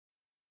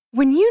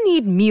When you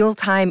need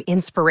mealtime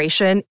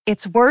inspiration,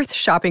 it's worth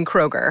shopping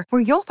Kroger,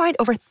 where you'll find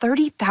over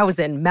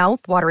 30,000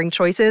 mouth-watering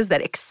choices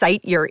that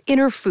excite your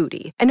inner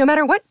foodie. And no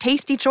matter what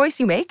tasty choice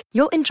you make,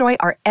 you'll enjoy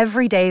our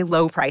everyday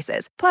low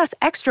prices, plus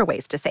extra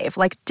ways to save,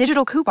 like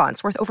digital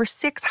coupons worth over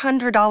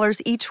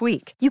 $600 each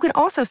week. You can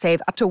also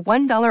save up to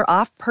 $1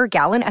 off per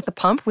gallon at the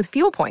pump with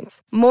fuel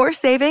points. More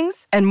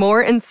savings and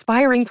more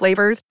inspiring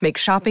flavors make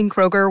shopping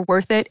Kroger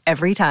worth it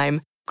every time.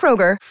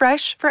 Kroger,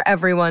 fresh for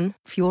everyone.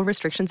 Fuel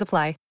restrictions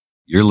apply.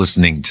 You're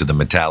listening to the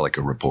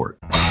Metallica Report.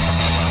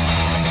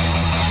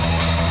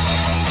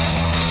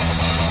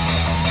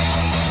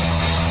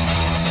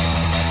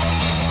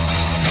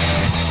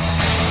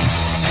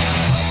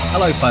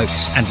 Hello,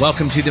 folks, and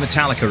welcome to the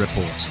Metallica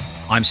Report.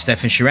 I'm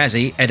Stefan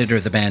Shirazi, editor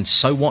of the band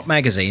So What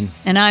magazine.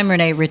 And I'm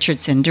Renee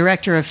Richardson,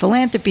 director of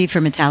philanthropy for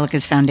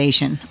Metallica's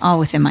foundation, all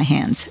within my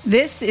hands.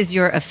 This is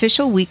your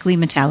official weekly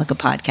Metallica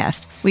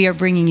podcast. We are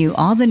bringing you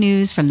all the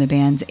news from the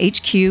band's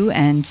HQ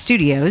and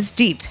studios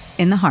deep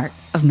in the heart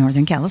of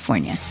Northern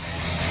California.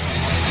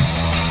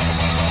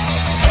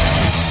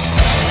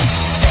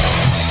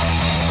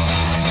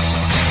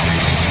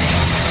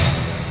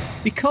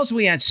 Because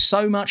we had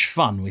so much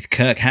fun with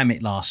Kirk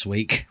Hammett last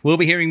week, we'll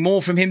be hearing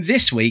more from him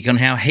this week on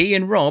how he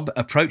and Rob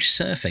approach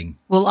surfing.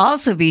 We'll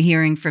also be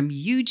hearing from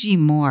Yuji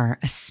Moore,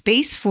 a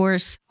Space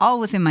Force, All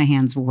Within My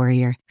Hands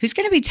warrior, who's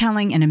going to be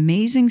telling an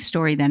amazing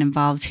story that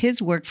involves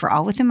his work for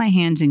All Within My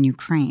Hands in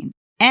Ukraine.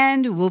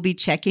 And we'll be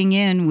checking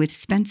in with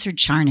Spencer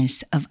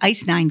Charnas of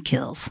Ice Nine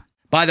Kills.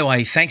 By the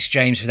way, thanks,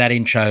 James, for that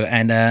intro.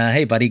 And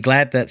hey, buddy,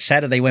 glad that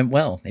Saturday went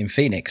well in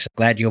Phoenix.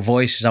 Glad your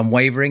voice is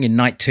unwavering in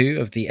night 2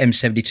 of the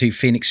M72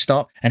 Phoenix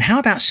stop. And how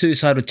about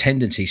Suicidal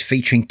Tendencies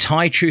featuring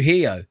Ty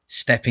Trujillo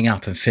stepping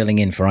up and filling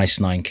in for Ice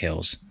Nine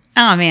Kills?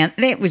 Oh, man,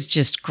 it was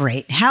just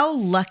great. How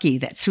lucky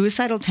that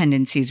Suicidal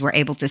Tendencies were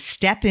able to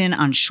step in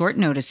on short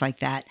notice like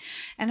that.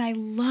 And I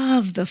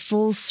love the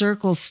full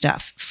circle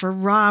stuff for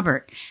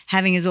Robert,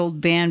 having his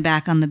old band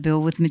back on the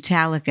bill with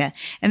Metallica.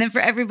 And then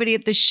for everybody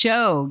at the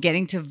show,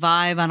 getting to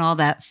vibe on all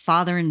that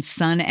father and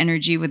son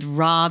energy with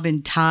Rob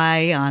and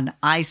Ty on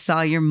I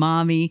Saw Your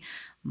Mommy.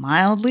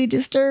 Mildly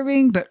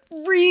disturbing, but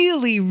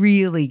really,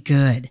 really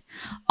good.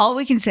 All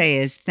we can say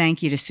is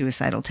thank you to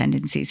Suicidal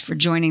Tendencies for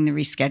joining the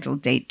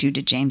rescheduled date due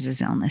to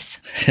James's illness.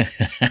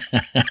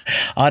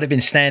 I'd have been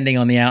standing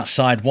on the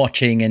outside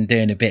watching and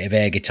doing a bit of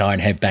air guitar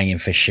and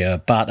headbanging for sure.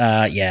 But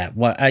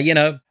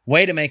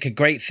way to make a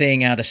great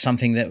thing out of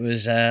something that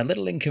was a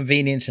little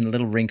inconvenience and a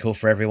little wrinkle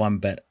for everyone.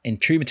 But in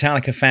true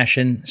Metallica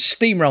fashion,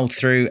 steamrolled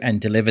through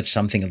and delivered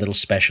something a little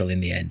special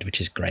in the end,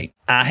 which is great.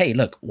 Hey,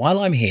 look, while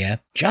I'm here,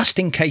 just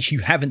in case you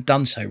haven't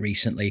done so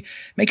recently,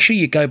 make sure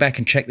you go back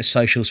and check the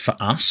socials for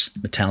us,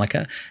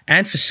 Metallica,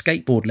 and for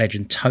skateboard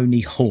legend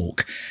Tony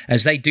Hawk,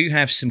 as they do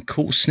have some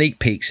cool sneak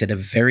peeks at a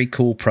very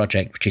cool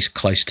project which is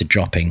close to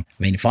dropping.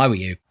 I mean, if I were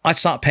you, I'd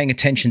start paying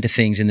attention to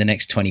things in the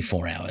next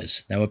 24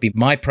 hours. That would be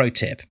my pro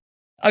tip.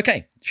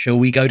 Okay, shall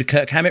we go to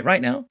Kirk Hammett right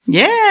now?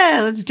 Yeah,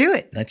 let's do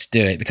it. Let's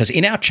do it, because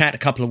in our chat a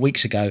couple of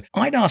weeks ago,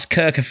 I'd asked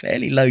Kirk a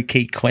fairly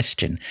low-key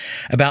question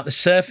about the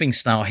surfing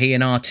style he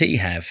and RT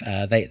have.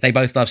 They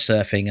both love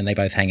surfing and they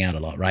both hang out a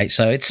lot, right?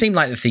 So it seemed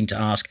like the thing to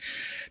ask.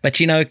 But,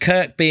 you know,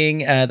 Kirk being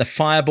the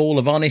fireball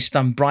of honest,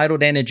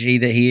 unbridled energy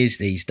that he is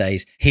these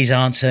days, his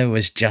answer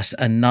was just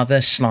another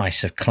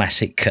slice of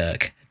classic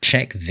Kirk.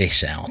 Check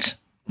this out.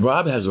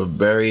 Rob has a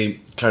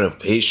very kind of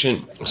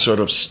patient sort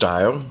of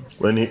style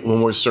when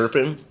we're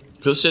surfing.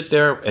 He'll sit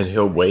there and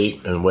he'll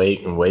wait and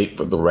wait and wait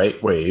for the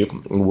right wave,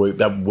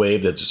 that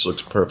wave that just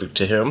looks perfect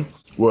to him.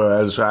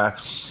 Whereas I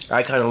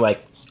kind of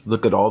like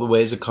look at all the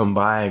waves that come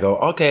by and go,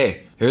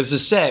 okay, here's the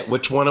set.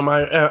 Which one am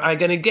I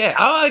going to get?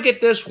 Oh, I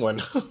get this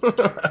one.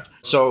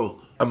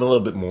 So I'm a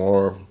little bit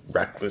more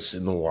reckless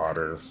in the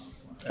water.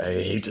 I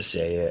hate to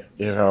say it,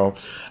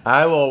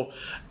 I will,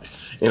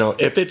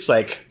 if it's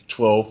like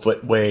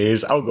 12-foot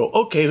waves, I'll go,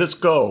 okay, let's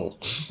go.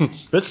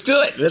 Let's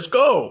do it. Let's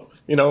go.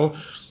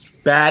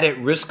 Bad at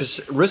risk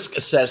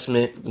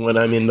assessment when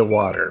I'm in the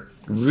water.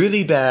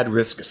 Really bad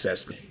risk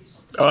assessment.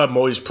 I'm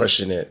always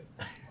pushing it.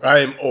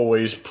 I'm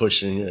always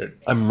pushing it.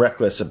 I'm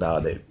reckless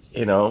about it.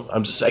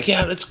 I'm just like,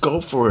 yeah, let's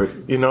go for it.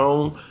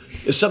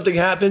 If something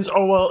happens,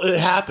 oh, well, it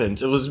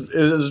happens. It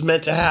was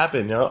meant to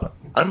happen.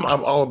 I'm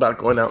all about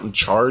going out and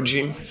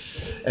charging.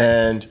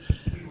 And,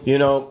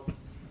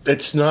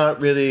 it's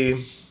not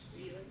really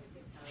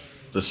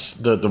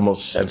the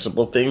most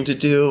sensible thing to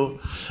do,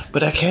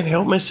 but I can't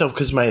help myself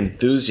because my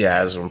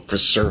enthusiasm for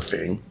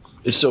surfing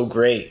is so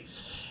great.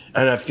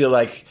 And I feel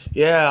like,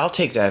 yeah, I'll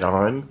take that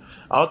on.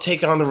 I'll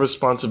take on the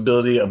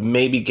responsibility of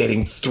maybe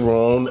getting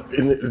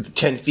thrown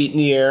 10 feet in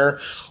the air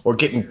or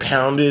getting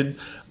pounded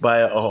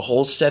by a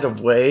whole set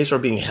of waves or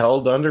being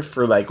held under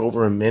for like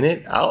over a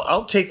minute.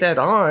 I'll take that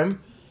on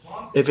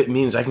if it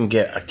means I can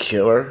get a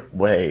killer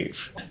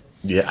wave.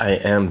 Yeah, I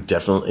am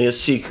definitely a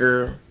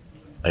seeker.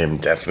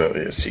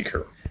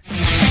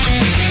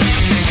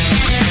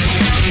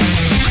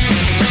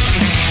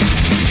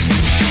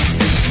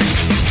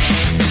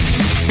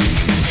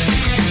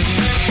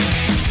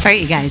 All right,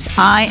 you guys,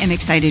 I am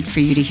excited for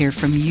you to hear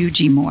from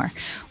Yuji Moore.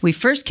 We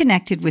first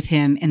connected with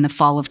him in the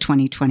fall of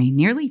 2020,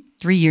 nearly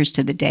 3 years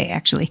to the day,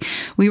 actually.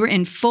 We were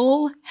in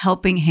full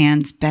Helping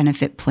Hands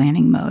benefit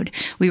planning mode.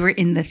 We were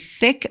in the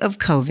thick of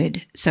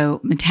COVID.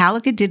 So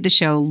Metallica did the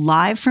show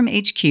live from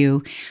HQ.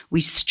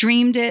 We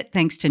streamed it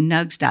thanks to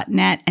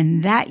nugs.net.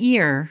 And that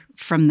year,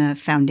 from the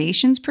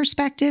foundation's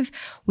perspective,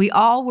 we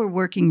all were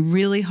working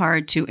really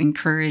hard to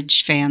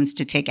encourage fans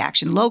to take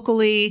action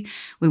locally.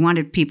 We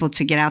wanted people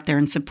to get out there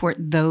and support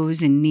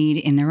those in need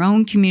in their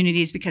own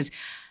communities because,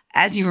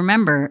 as you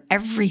remember,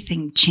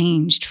 everything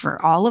changed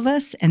for all of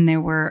us, and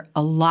there were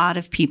a lot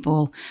of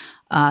people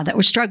that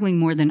were struggling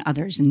more than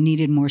others and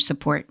needed more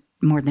support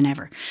more than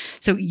ever.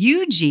 So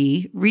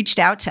Yuji reached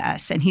out to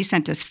us, and he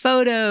sent us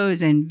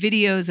photos and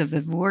videos of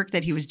the work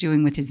that he was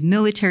doing with his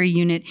military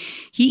unit.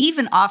 He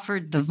even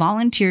offered the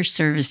volunteer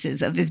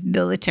services of his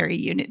military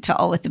unit to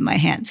All Within My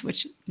Hands,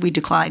 which we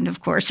declined,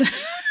 of course.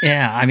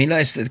 Yeah, I mean,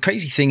 the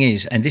crazy thing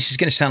is, and this is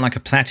going to sound like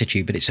a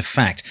platitude, but it's a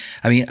fact.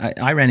 I mean,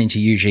 I ran into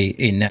Yuji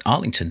in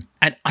Arlington,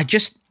 and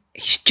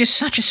he's just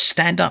such a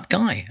stand-up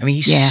guy. I mean,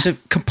 he's so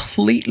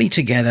completely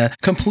together,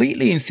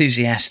 completely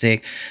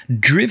enthusiastic,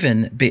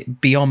 driven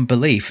beyond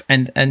belief.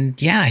 And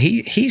yeah,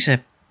 he's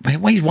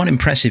one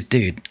impressive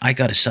dude, I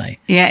got to say.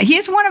 Yeah, he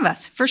is one of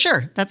us, for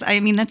sure. That's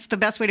the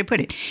best way to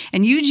put it.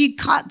 And Yuji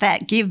caught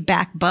that give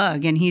back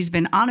bug, and he's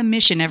been on a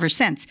mission ever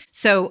since.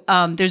 So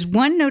there's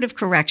one note of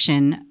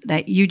correction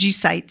that Yuji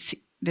cites.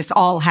 This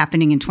all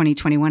happening in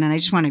 2021. And I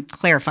just want to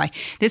clarify,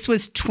 this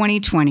was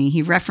 2020.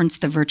 He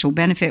referenced the virtual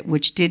benefit,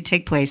 which did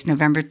take place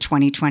November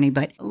 2020.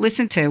 But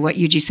listen to what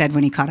Yuji said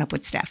when he caught up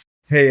with Steph.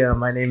 Hey,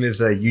 my name is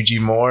Yuji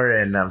Moore,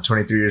 and I'm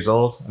 23 years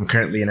old. I'm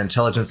currently an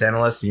intelligence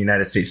analyst in the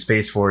United States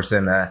Space Force,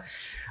 and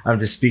I'm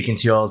just speaking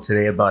to you all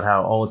today about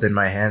how All Within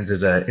My Hands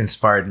has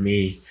inspired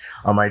me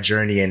on my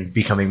journey in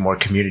becoming more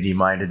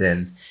community-minded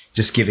and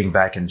just giving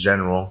back in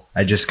general.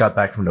 I just got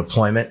back from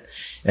deployment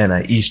in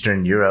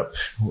Eastern Europe,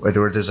 where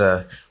there's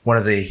one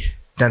of the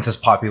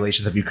densest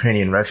populations of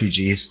Ukrainian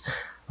refugees.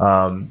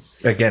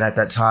 Again, at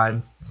that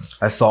time,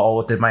 I saw All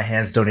Within My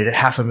Hands donated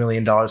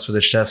 $500,000 for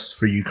the Chefs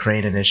for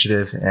Ukraine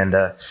initiative. And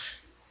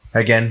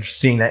again,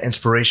 seeing that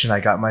inspiration, I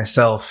got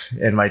myself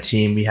and my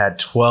team. We had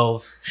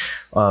 12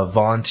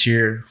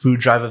 volunteer food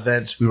drive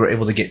events. We were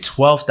able to get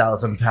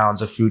 12,000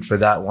 pounds of food for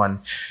that one.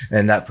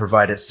 And that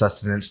provided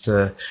sustenance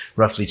to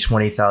roughly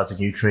 20,000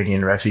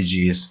 Ukrainian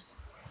refugees.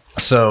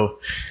 So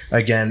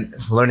again,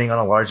 learning on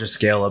a larger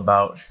scale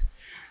about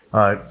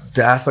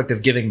the aspect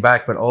of giving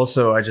back, but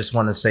also I just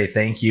want to say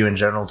thank you in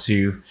general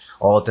to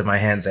All Within My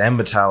Hands and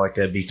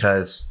Metallica,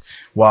 because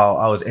while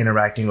I was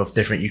interacting with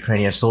different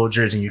Ukrainian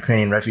soldiers and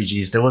Ukrainian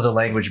refugees, there was a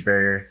language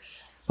barrier.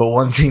 But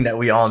one thing that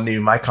we all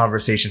knew, my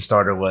conversation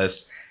starter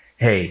was,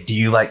 hey, do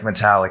you like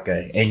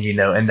Metallica?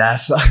 And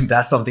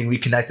that's something we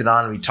connected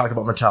on. We talked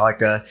about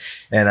Metallica,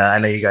 and I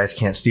know you guys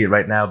can't see it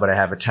right now, but I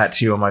have a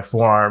tattoo on my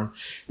forearm.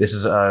 This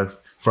is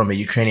from a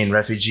Ukrainian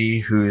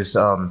refugee who's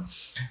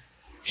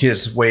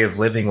his way of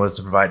living was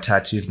to provide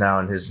tattoos now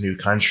in his new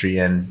country.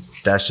 And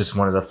that's just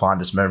one of the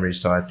fondest memories.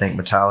 So I thank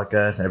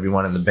Metallica,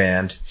 everyone in the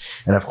band,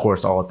 and of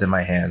course, All Within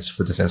My Hands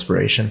for this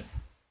inspiration.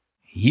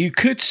 You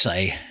could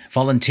say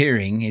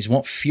volunteering is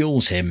what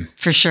fuels him.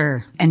 For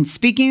sure. And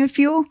speaking of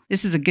fuel,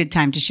 this is a good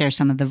time to share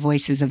some of the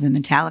voices of the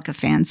Metallica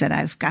fans that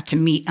I've got to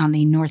meet on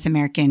the North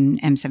American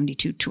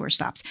M72 tour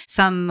stops.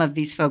 Some of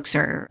these folks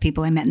are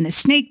people I met in the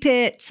Snake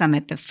Pit, some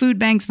at the food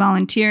banks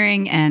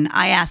volunteering, and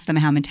I asked them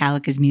how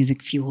Metallica's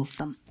music fuels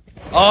them.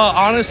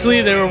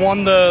 Honestly, they were one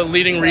of the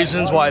leading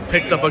reasons why I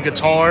picked up a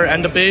guitar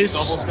and a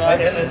bass.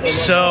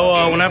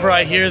 So whenever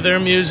I hear their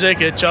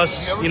music, it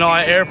just,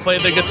 I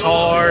airplay the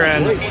guitar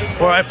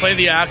or I play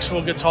the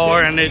actual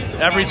guitar, and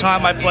every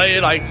time I play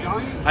it,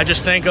 I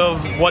just think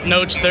of what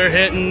notes they're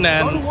hitting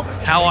and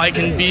how I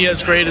can be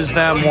as great as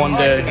them one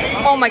day.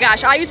 Oh my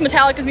gosh, I use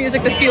Metallica's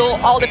music to fuel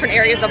all different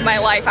areas of my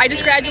life. I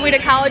just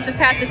graduated college this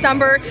past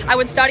December. I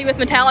would study with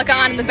Metallica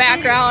on in the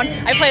background.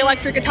 I play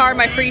electric guitar in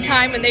my free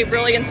time, and they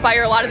really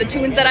inspire a lot of the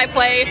tunes that I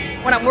play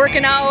when I'm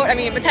working out. I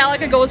mean,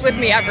 Metallica goes with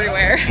me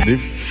everywhere. They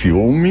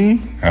fuel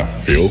me.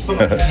 Fuel?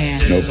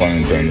 No pun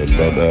intended.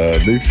 But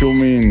they fuel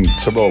me in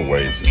several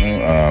ways.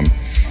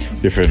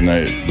 If it's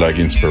like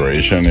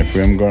inspiration, if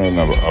I'm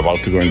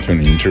about to go into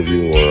an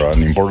interview or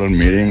an important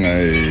meeting,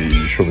 I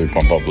usually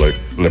pump up like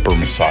Leper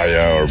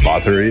Messiah or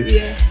Battery.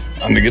 Yeah.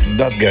 And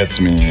that gets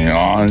me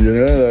on,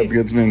 that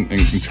gets me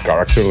into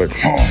character, like,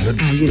 I'm going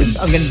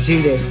to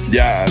do this.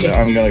 Yeah,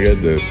 I'm going to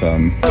get this.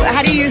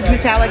 How do you use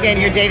Metallica in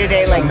your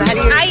day-to-day life?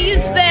 I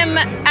use them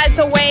as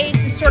a way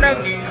to sort of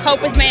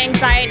cope with my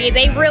anxiety.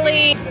 They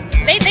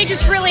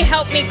just really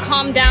help me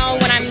calm down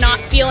when I'm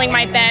not feeling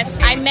my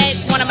best. I met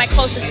one of my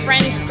closest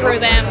friends through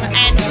them,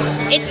 and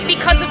it's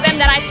because of them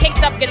that I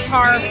picked up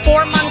guitar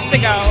 4 months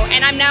ago,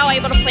 and I'm now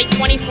able to play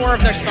 24 of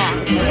their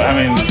songs.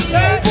 I mean,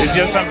 it's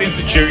just something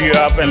to cheer you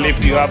up and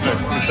lift you up.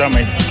 It's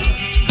amazing.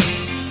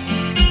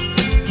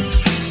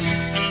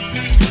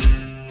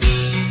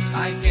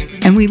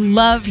 And we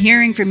love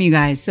hearing from you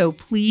guys. So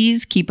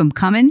please keep them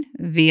coming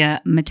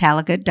via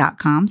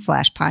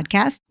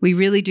metallica.com/podcast. We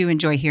really do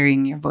enjoy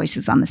hearing your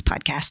voices on this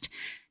podcast.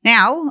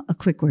 Now, a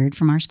quick word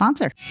from our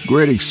sponsor.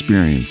 Great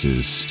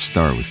experiences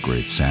start with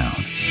great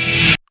sound.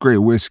 Great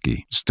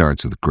whiskey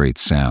starts with great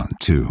sound,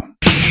 too.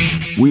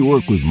 We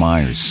work with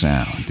Myers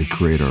Sound to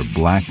create our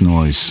black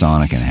noise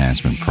sonic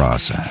enhancement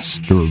process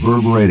to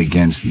reverberate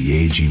against the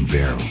aging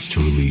barrels to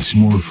release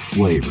more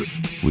flavor.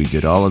 We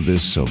did all of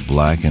this so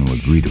Blacken would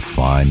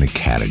redefine the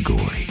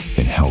category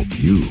and help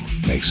you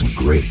make some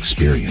great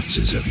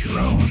experiences of your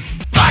own.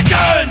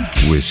 Blacken!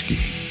 Whiskey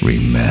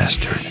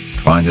Remastered.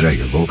 Find it at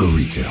your local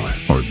retailer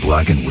or at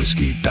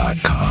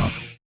blackenwhiskey.com.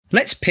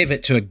 Let's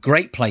pivot to a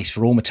great place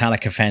for all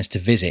Metallica fans to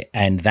visit,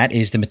 and that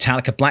is the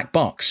Metallica Black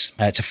Box.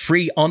 It's a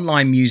free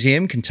online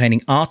museum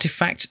containing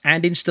artifacts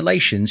and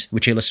installations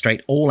which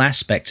illustrate all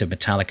aspects of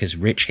Metallica's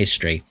rich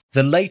history.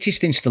 The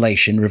latest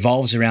installation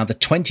revolves around the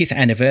 20th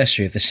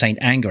anniversary of the Saint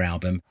Anger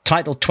album.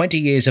 Titled 20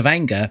 Years of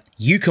Anger,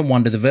 you can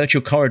wander the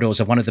virtual corridors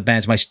of one of the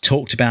band's most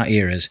talked about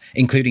eras,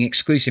 including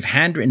exclusive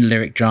handwritten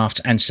lyric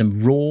drafts and some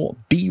raw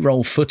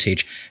B-roll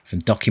footage from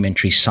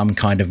documentary Some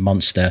Kind of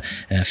Monster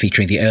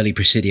featuring the early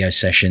Presidio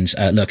sessions.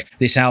 Look,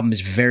 this album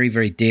is very,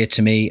 very dear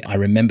to me. I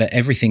remember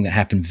everything that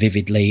happened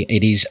vividly.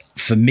 It is,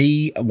 for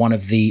me, one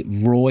of the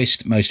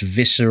rawest, most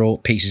visceral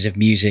pieces of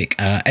music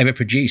ever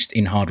produced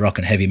in hard rock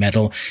and heavy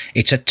metal.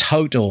 It's a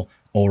total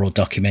oral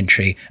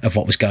documentary of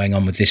what was going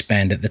on with this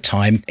band at the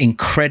time.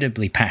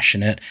 Incredibly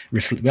passionate.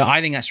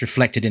 I think that's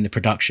reflected in the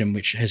production,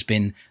 which has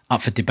been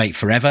up for debate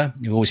forever.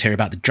 You always hear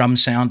about the drum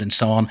sound and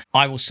so on.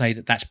 I will say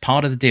that that's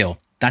part of the deal.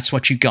 That's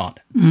what you got.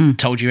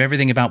 Told you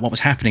everything about what was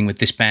happening with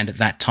this band at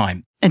that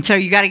time. And so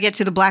you got to get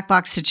to the Black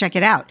Box to check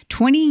it out.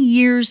 20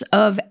 Years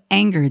of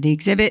Anger, the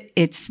exhibit.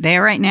 It's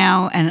there right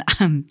now. And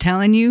I'm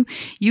telling you,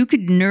 you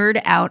could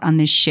nerd out on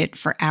this shit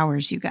for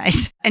hours, you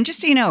guys. And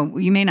just so you know,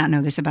 you may not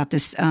know this about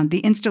this, the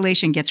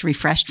installation gets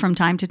refreshed from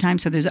time to time.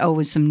 So there's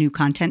always some new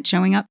content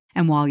showing up.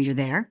 And while you're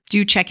there,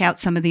 do check out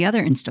some of the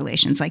other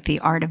installations like The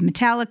Art of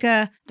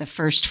Metallica, The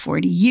First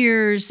 40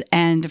 Years,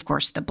 and of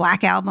course, the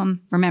Black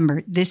Album.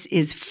 Remember, this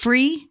is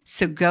free.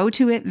 So go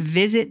to it,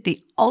 visit the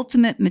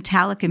Ultimate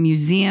Metallica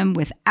Museum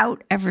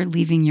without ever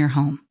leaving your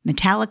home.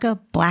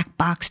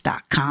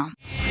 MetallicaBlackBox.com.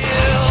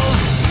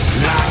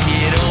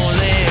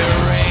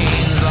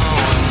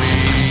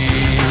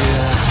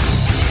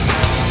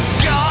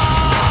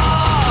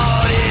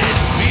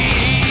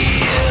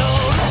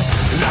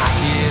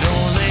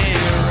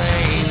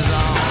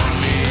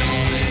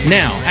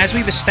 Now, as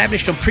we've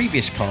established on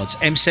previous pods,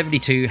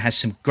 M72 has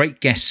some great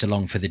guests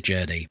along for the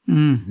journey.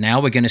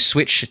 Now we're going to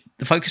switch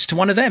the focus to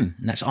one of them,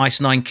 and that's Ice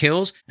Nine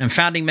Kills, and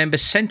founding member,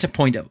 centre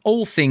point of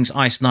all things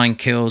Ice Nine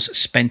Kills,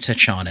 Spencer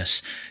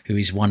Charnas, who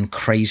is one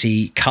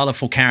crazy,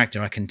 colourful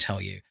character, I can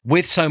tell you.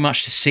 With so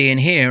much to see and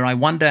hear, I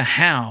wonder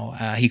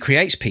how he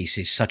creates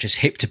pieces such as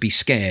Hip to Be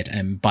Scared.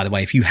 And by the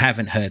way, if you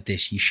haven't heard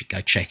this, you should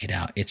go check it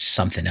out. It's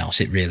something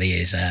else. It really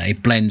is.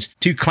 It blends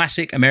two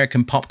classic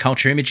American pop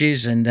culture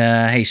images. And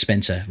hey,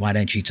 Spencer, why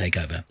don't you take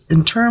over?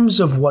 In terms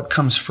of what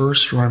comes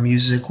first for our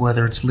music,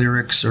 whether it's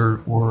lyrics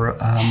or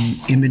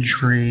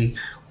imagery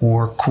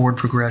or chord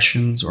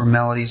progressions or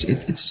melodies,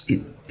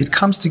 it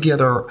comes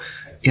together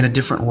in a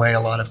different way a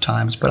lot of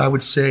times. But I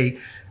would say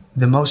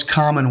the most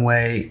common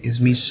way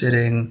is me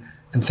sitting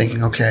and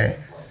thinking, okay,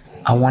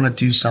 I want to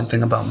do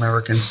something about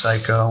American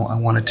Psycho. I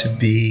want it to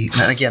be,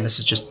 and again, this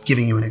is just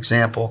giving you an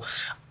example.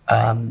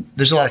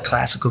 There's a lot of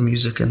classical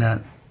music in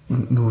that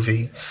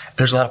movie.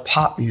 There's a lot of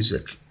pop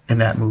music in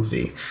that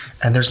movie.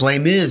 And there's Les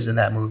Mis in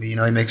that movie. You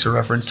know, he makes a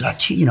reference to,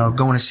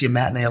 going to see a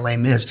matinee of Les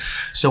Mis.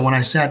 So when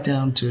I sat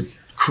down to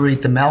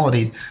create the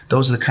melody,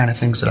 those are the kind of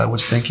things that I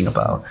was thinking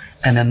about.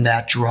 And then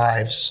that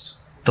drives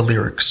the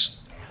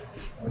lyrics.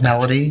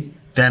 Melody,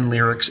 then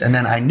lyrics. And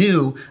then I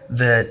knew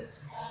that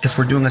if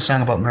we're doing a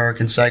song about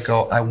American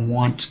Psycho, I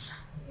want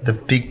the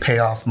big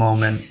payoff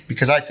moment,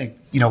 because I think,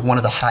 one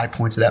of the high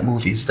points of that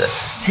movie is that,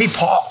 hey,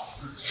 Paul.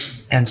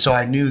 And so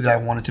I knew that I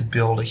wanted to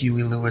build a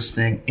Huey Lewis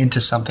thing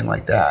into something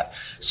like that.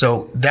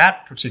 So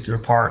that particular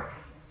part,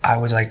 I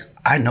was like,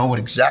 I know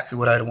exactly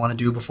what I'd want to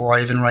do before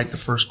I even write the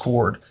first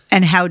chord.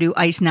 And how do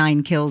Ice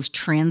Nine Kills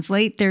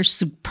translate their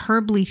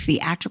superbly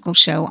theatrical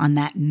show on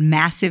that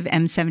massive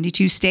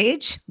M72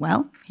 stage?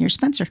 Well, here's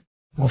Spencer.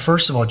 Well,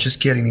 first of all, just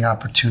getting the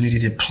opportunity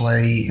to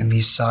play in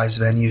these size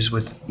venues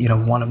with,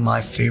 one of my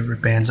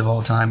favorite bands of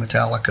all time,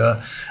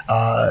 Metallica,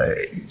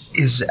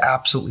 is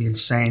absolutely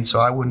insane. So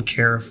I wouldn't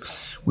care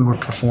if we were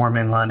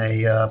performing on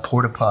a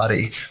porta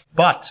potty.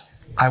 But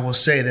I will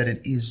say that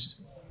it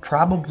is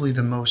probably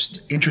the most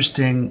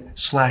interesting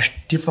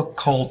 /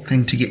 difficult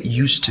thing to get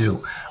used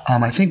to.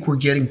 I think we're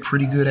getting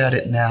pretty good at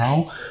it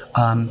now.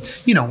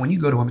 When you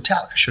go to a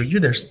Metallica show,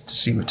 you're there to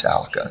see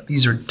Metallica.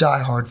 These are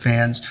diehard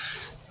fans.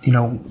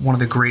 One of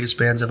the greatest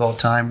bands of all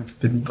time,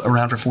 been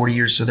around for 40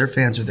 years, so their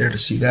fans are there to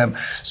see them.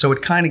 So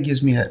it kind of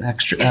gives me an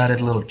extra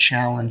added little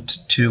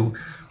challenge to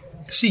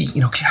see,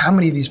 how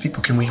many of these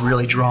people can we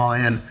really draw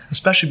in,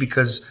 especially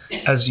because,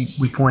 as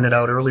we pointed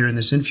out earlier in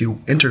this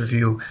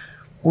interview,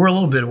 we're a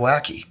little bit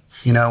wacky.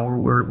 You know,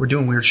 we're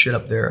doing weird shit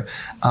up there.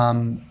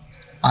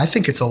 I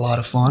think it's a lot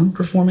of fun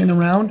performing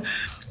around.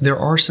 There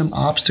are some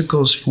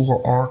obstacles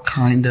for our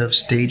kind of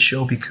stage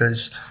show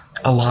because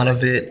a lot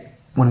of it,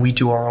 when we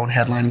do our own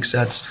headlining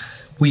sets,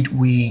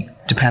 we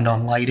depend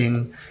on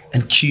lighting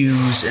and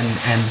cues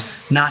and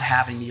not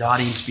having the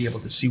audience be able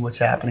to see what's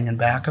happening in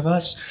back of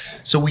us.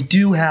 So we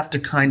do have to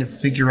kind of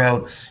figure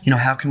out,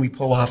 how can we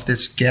pull off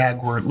this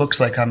gag where it looks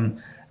like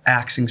I'm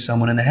axing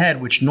someone in the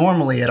head, which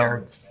normally at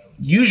our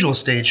usual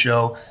stage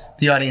show,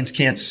 the audience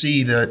can't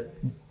see the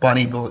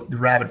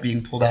rabbit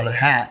being pulled out of the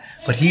hat.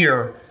 But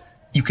here,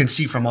 you can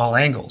see from all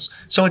angles.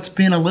 So it's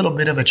been a little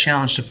bit of a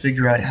challenge to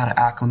figure out how to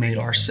acclimate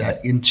our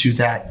set into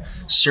that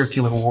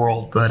circular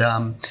world. But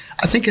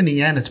I think in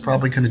the end, it's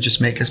probably going to just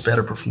make us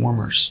better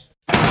performers.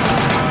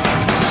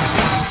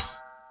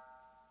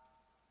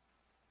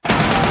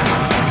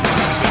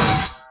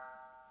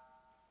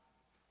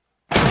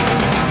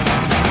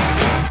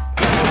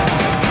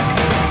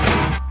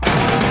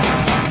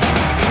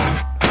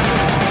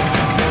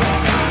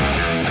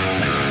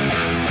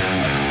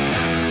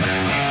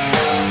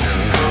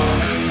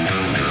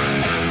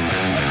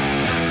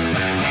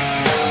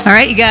 All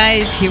right, you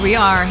guys, here we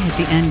are at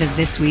the end of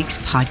this week's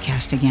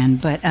podcast again.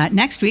 But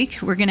next week,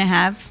 we're going to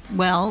have,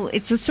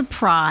 it's a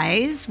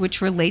surprise,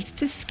 which relates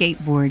to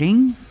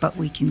skateboarding. But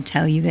we can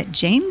tell you that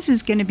James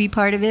is going to be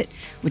part of it,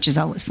 which is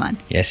always fun.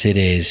 Yes, it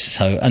is.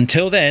 So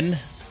until then,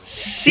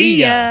 see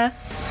ya.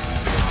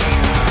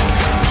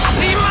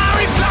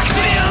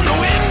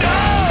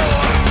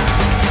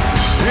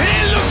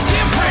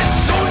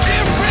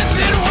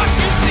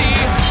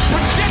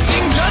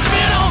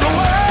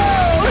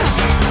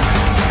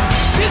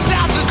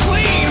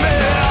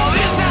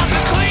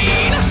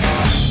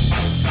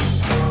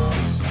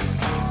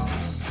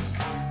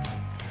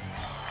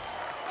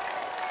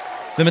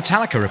 The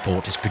Metallica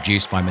Report is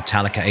produced by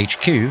Metallica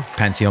HQ,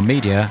 Pantheon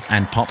Media,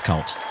 and Pop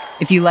Cult.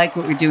 If you like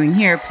what we're doing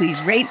here,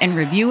 please rate and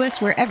review us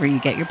wherever you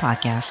get your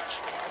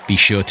podcasts. Be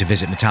sure to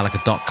visit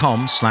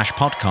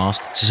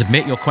Metallica.com/podcast to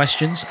submit your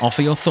questions,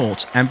 offer your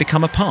thoughts, and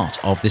become a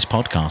part of this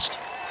podcast.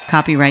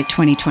 Copyright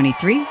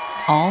 2023,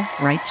 all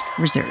rights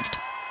reserved.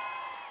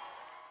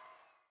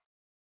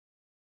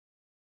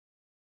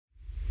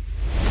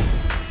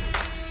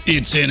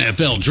 It's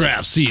NFL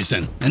draft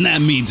season, and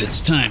that means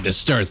it's time to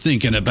start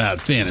thinking about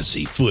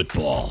fantasy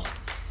football.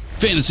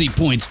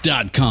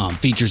 FantasyPoints.com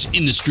features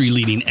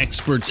industry-leading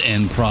experts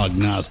and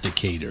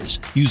prognosticators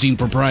using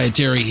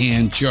proprietary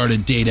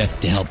hand-charted data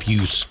to help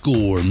you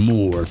score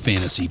more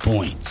fantasy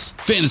points.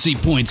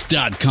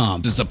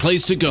 FantasyPoints.com is the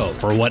place to go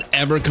for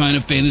whatever kind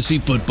of fantasy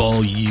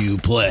football you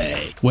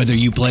play. Whether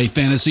you play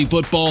fantasy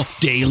football,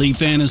 daily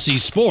fantasy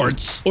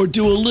sports, or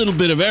do a little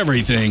bit of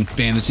everything,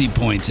 Fantasy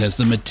Points has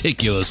the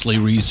meticulously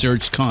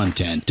researched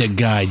content to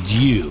guide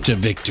you to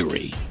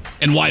victory.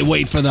 And why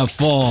wait for the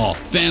fall?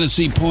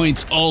 Fantasy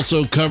Points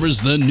also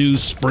covers the new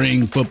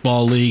spring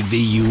football league,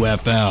 the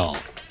UFL.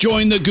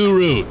 Join the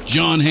guru,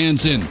 John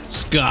Hansen,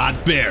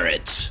 Scott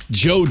Barrett,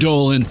 Joe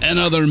Dolan, and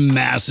other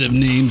massive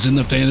names in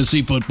the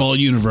fantasy football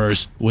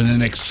universe with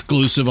an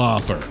exclusive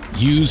offer.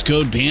 Use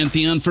code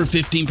Pantheon for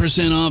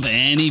 15% off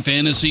any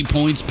Fantasy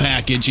Points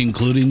package,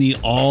 including the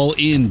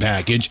all-in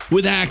package,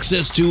 with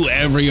access to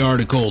every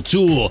article,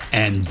 tool,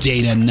 and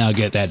data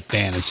nugget that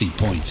Fantasy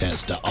Points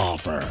has to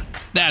offer.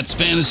 That's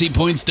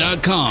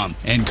FantasyPoints.com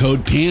and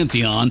code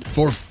Pantheon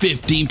for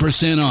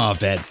 15%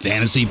 off at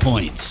Fantasy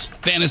Points.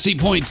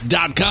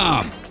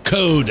 FantasyPoints.com,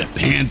 code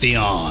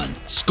Pantheon.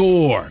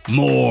 Score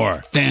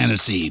more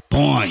fantasy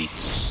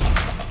points.